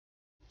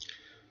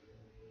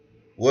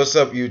What's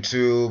up,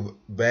 YouTube?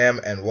 Bam,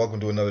 and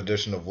welcome to another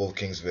edition of Wolf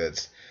King's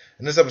Vids.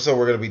 In this episode,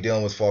 we're going to be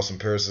dealing with false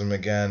empiricism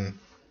again.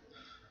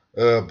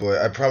 Oh boy,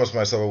 I promised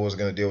myself I wasn't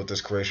going to deal with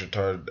this Croatian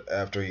tard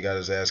after he got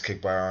his ass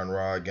kicked by Iron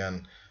Raw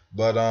again.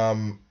 But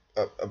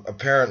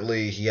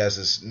apparently he has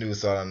this new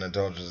thought on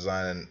intelligent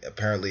design, and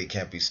apparently it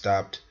can't be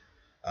stopped.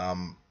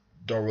 Don't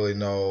really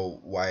know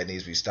why it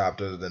needs to be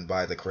stopped, other than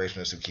by the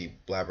creationists who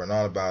keep blabbering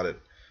on about it.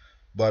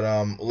 But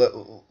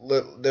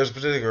there's a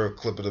particular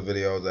clip of the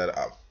video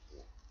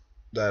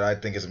that I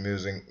think is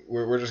amusing.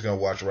 We're just gonna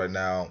watch it right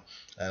now,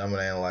 and I'm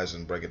gonna analyze it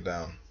and break it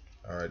down.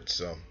 All right,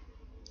 so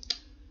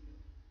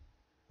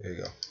here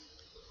you go.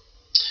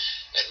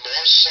 And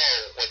more so,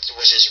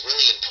 which is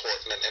really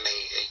important, and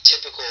a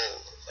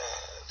typical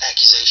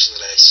accusation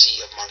that I see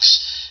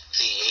amongst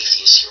the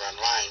atheists here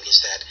online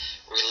is that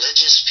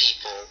religious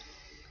people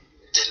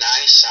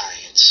deny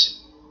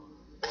science,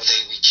 or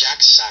they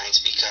reject science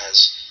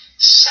because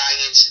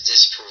science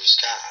disproves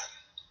God.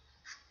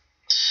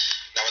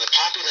 Now, when the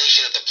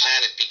population of the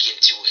planet begin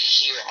to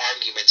hear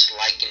arguments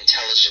like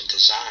intelligent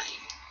design,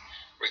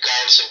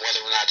 regardless of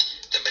whether or not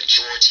the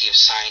majority of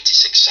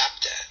scientists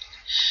accept that,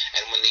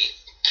 and when the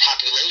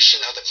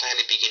population of the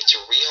planet begin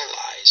to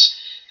realize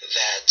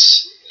that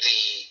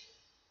the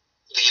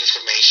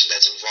information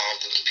that's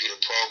involved in computer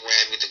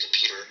programming, the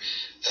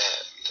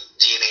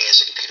DNA as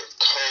a computer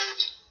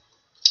code,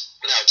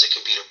 now it's a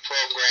computer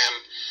program,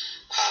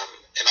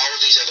 and all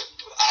of these other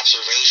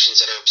observations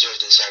that are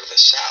observed inside of the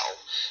cell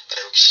that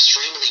are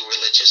extremely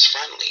religious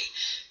friendly,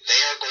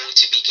 they are going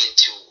to begin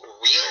to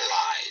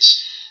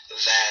realize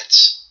that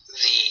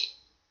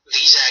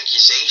these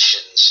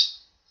accusations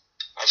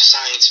of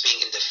science being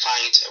in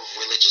defiance of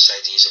religious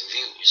ideas and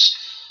views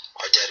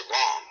are dead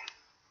wrong.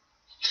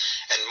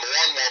 And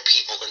more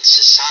people in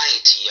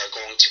society are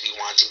going to be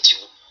wanting to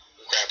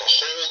grab a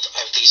hold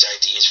of these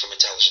ideas from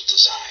intelligent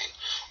design,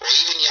 or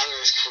even young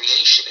earth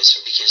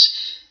creationism, because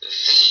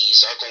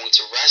these are going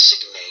to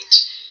resonate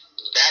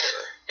better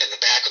in the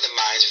back of the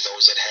minds of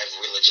those that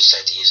have religious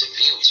ideas and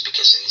views,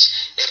 because of these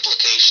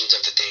implications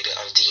of the data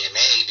of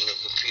DNA being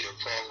a computer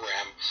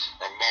program,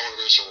 or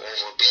motors, or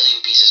over a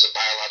billion pieces of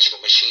biological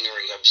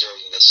machinery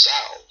observed in the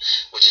cell,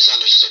 which is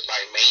understood by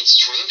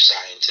mainstream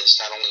scientists,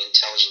 not only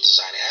intelligent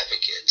design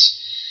advocates,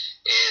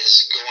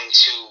 is going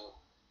to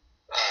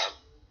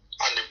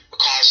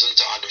cause them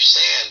to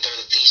understand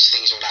that these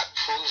things are not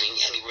proving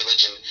any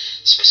religion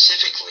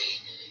specifically.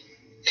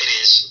 It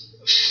is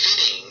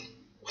fitting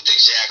with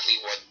exactly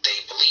what they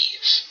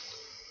believe.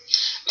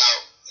 Now,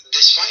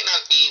 this might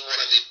not be one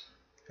of the...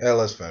 Yeah,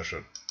 let's finish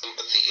it. A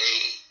very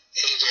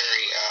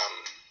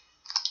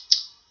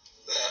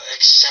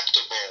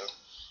acceptable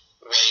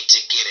way to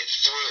get it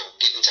through,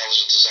 get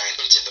intelligent design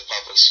into the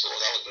public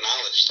schools. I'll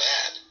acknowledge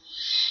that.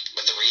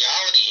 But the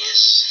reality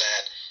is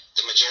that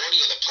the majority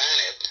of the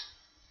planet,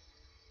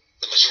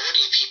 the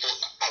majority of people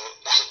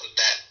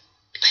that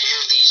hear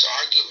these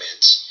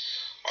arguments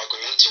are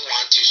going to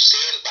want to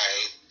stand by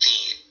the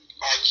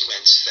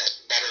arguments that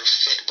better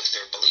fit with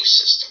their belief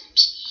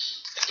systems.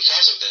 And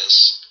because of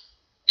this,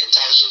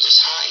 intelligent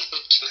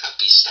design cannot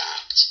be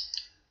stopped.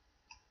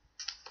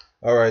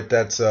 All right,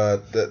 that's all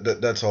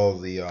that's all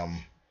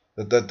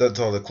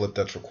the clip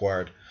that's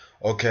required.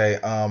 Okay,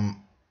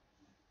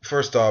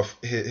 first off,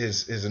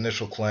 his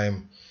initial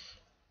claim,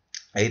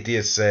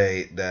 atheists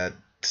say that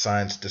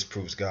science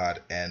disproves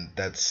God, and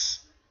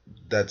that's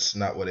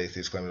not what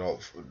atheists claim at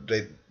all.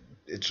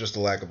 It's just a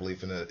lack of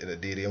belief in a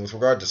deity. And with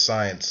regard to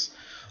science,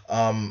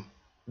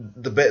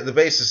 the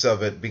basis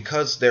of it,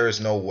 because there is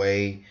no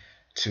way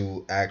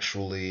to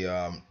actually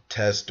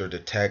test or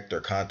detect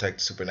or contact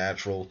the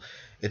supernatural,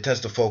 it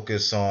tends to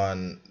focus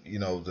on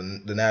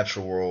the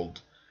natural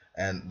world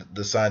and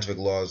the scientific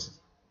laws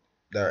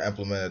that are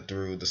implemented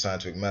through the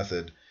scientific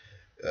method.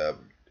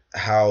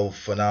 How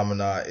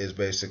phenomena is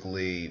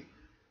basically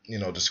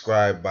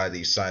described by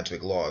these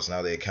scientific laws.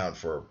 Now they account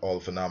for all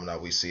the phenomena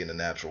we see in the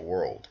natural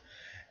world.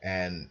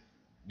 And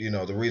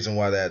the reason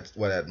why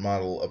that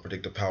model of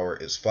predictive power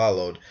is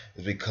followed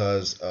is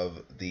because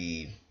of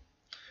the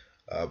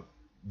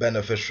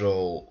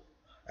beneficial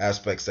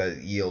aspects that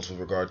it yields with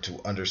regard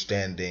to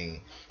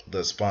understanding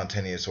the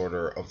spontaneous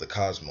order of the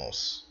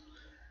cosmos.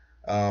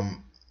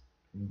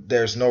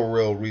 There's no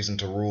real reason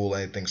to rule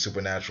anything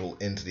supernatural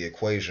into the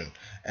equation.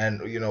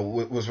 And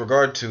with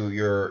regard to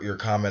your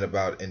comment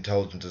about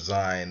intelligent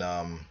design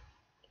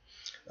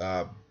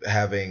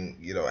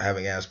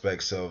having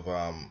aspects of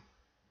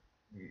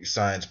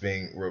science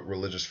being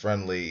religious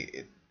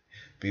friendly,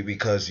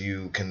 because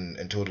you can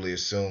intuitively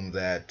assume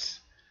that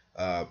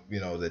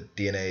that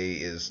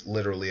DNA is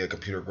literally a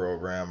computer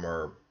program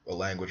or a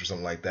language or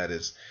something like that.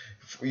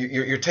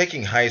 You're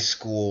taking high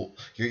school,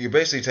 you're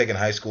basically taking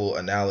high school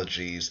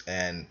analogies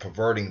and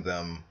perverting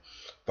them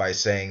by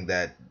saying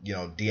that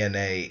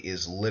DNA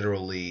is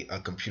literally a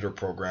computer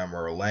program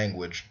or a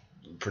language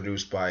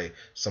produced by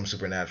some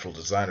supernatural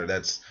designer.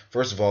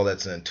 First of all,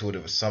 that's an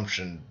intuitive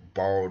assumption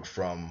borrowed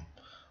from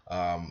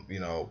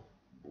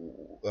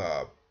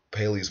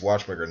Paley's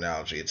watchmaker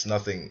analogy. It's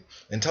nothing.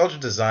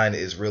 Intelligent design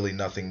is really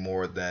nothing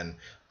more than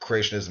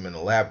creationism in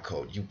a lab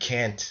coat. You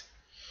can't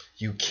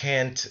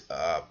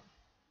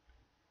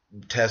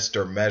test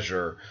or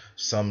measure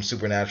some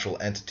supernatural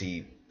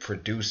entity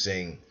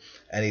producing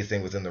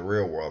anything within the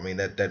real world. I mean,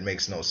 that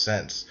makes no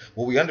sense.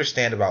 What we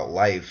understand about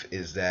life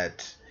is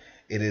that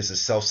it is a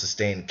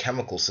self-sustained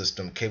chemical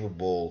system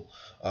capable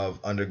of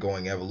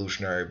undergoing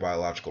evolutionary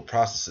biological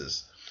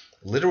processes.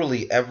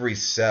 Literally every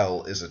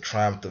cell is a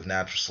triumph of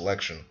natural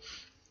selection,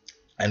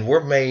 and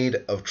we're made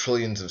of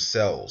trillions of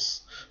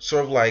cells,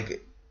 sort of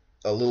like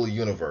a little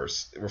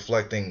universe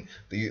reflecting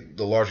the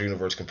larger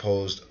universe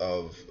composed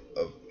of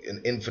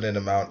an infinite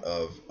amount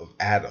of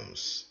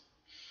atoms.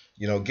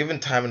 Given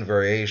time and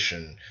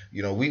variation,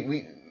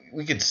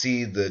 we could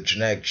see the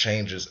genetic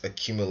changes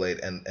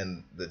accumulate,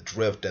 and the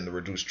drift and the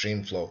reduced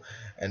gene flow,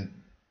 and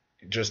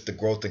just the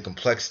growth and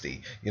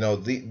complexity.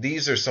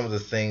 These are some of the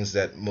things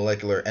that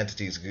molecular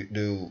entities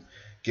do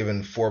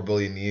given 4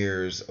 billion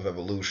years of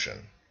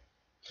evolution.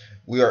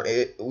 We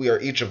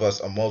are each of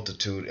us a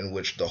multitude in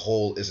which the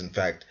whole is in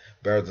fact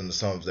better than the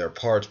sum of their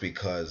parts,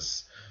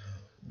 because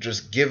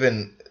just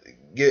given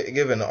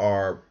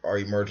our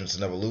emergence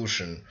and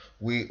evolution,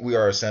 we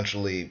are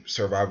essentially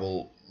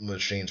survival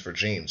machines for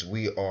genes.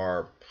 We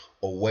are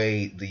a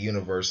way the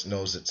universe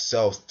knows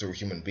itself through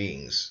human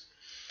beings.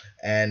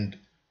 And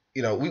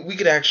we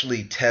could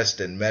actually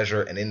test and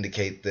measure and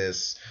indicate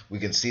this. We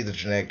can see the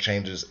genetic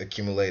changes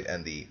accumulate,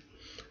 and the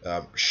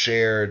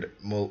shared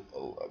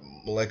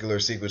molecular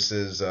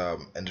sequences,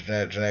 and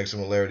genetic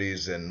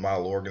similarities and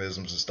model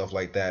organisms and stuff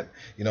like that.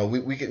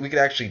 We could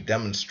actually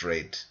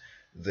demonstrate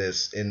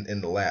this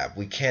in the lab.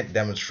 We can't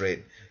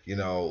demonstrate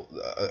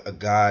a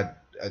God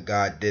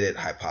did it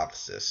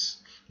hypothesis.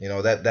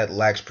 That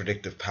lacks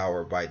predictive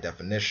power by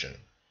definition.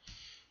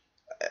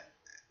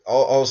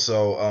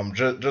 Also,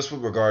 just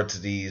with regard to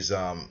these,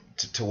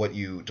 to what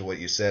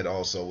you said,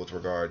 also with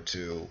regard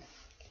to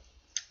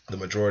the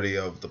majority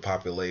of the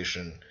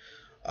population,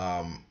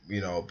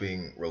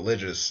 being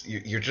religious,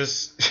 you're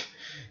just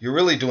you're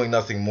really doing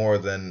nothing more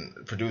than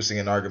producing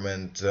an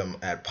argument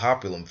ad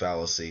populum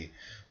fallacy,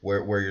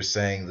 where you're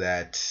saying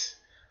that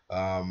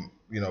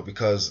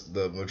because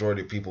the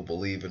majority of people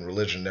believe in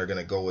religion, they're going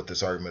to go with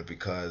this argument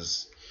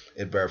because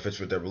it better fits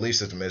with their belief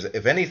system.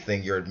 If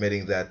anything, you're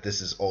admitting that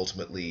this is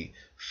ultimately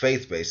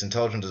faith-based.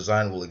 Intelligent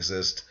design will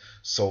exist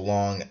so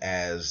long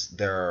as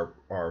there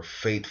are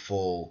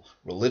faithful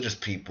religious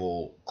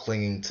people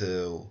clinging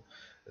to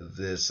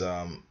this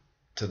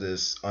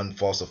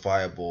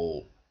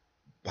unfalsifiable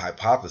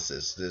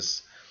hypothesis,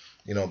 this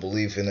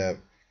belief in an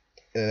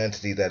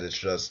entity that is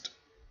just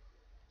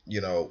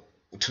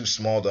too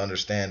small to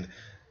understand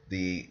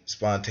the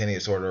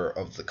spontaneous order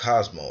of the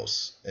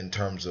cosmos in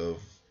terms of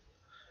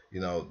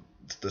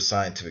the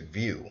scientific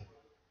view.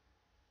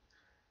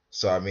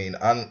 So I mean,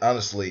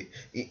 honestly,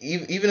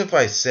 even if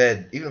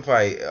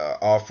I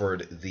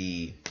offered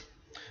the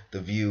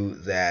view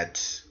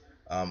that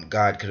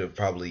God could have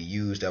probably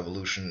used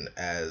evolution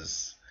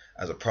as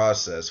a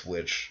process,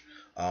 which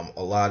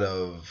a lot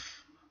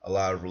of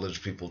religious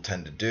people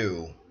tend to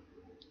do,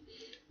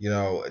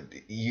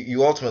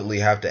 you ultimately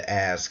have to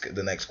ask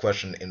the next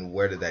question: in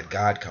where did that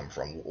God come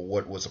from?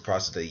 What was the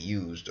process they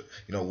used?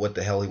 What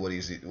the hell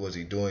was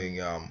he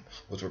doing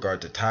with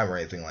regard to time or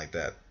anything like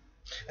that?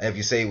 And if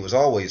you say he was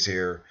always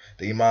here,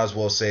 then you might as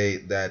well say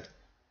that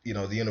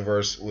the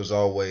universe was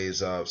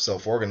always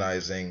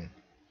self-organizing,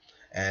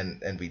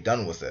 and be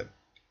done with it.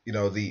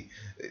 The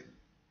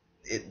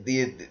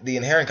the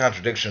inherent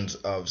contradictions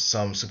of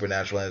some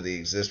supernatural entity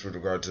exist with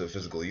regard to the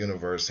physical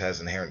universe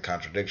has inherent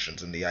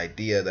contradictions, and the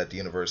idea that the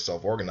universe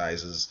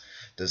self-organizes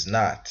does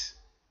not.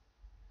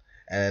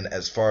 And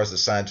as far as the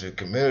scientific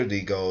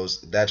community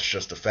goes, that's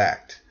just a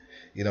fact.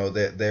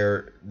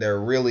 There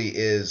really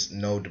is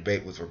no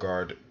debate with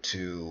regard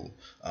to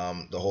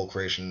the whole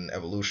creation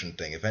evolution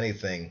thing. If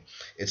anything,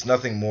 it's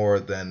nothing more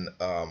than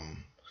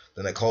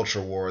a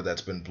culture war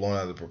that's been blown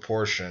out of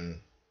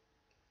proportion,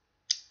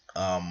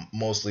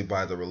 mostly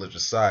by the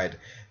religious side,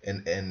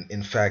 and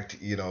in fact,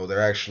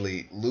 they're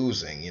actually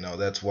losing.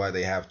 That's why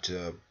they have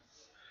to,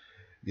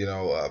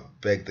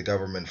 beg the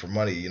government for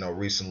money.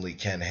 Recently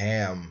Ken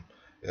Ham,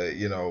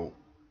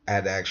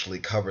 had actually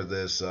covered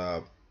this.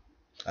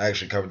 I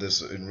actually covered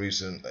this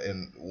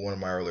in one of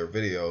my earlier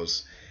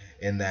videos,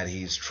 in that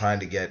he's trying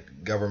to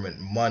get government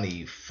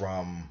money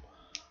from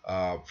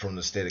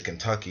the state of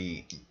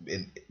Kentucky,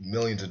 in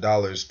millions of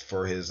dollars,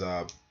 for his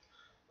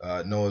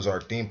Noah's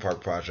Ark theme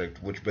park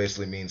project, which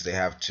basically means they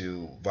have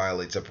to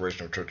violate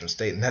separation of church and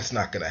state, and that's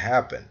not going to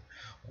happen.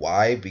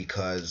 Why?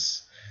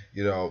 Because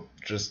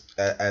just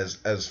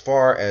as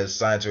far as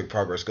scientific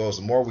progress goes,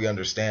 the more we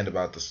understand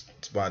about the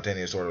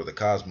spontaneous order of the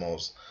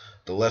cosmos,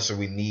 the lesser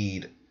we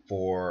need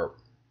for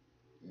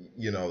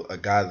a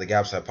God of the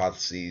gaps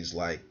hypotheses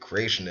like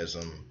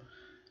creationism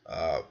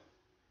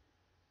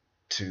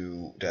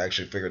to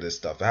actually figure this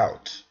stuff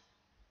out.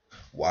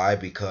 Why?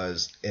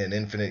 Because in an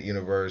infinite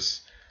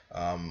universe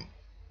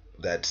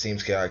that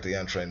seems chaotic to the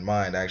untrained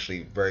mind,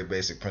 actually very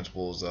basic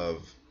principles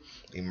of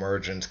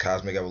emergence,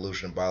 cosmic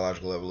evolution,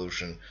 biological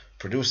evolution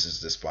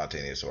produces this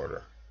spontaneous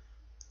order.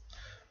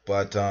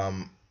 But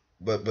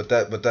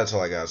that's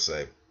all I gotta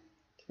say.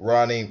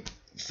 Ronnie,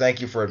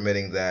 thank you for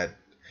admitting that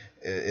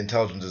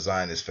intelligent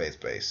design is faith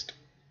based.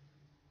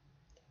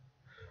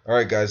 All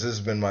right, guys, this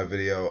has been my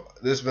video.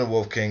 This has been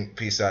Wolf King.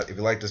 Peace out. If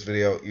you like this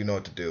video, you know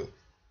what to do.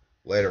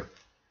 Later.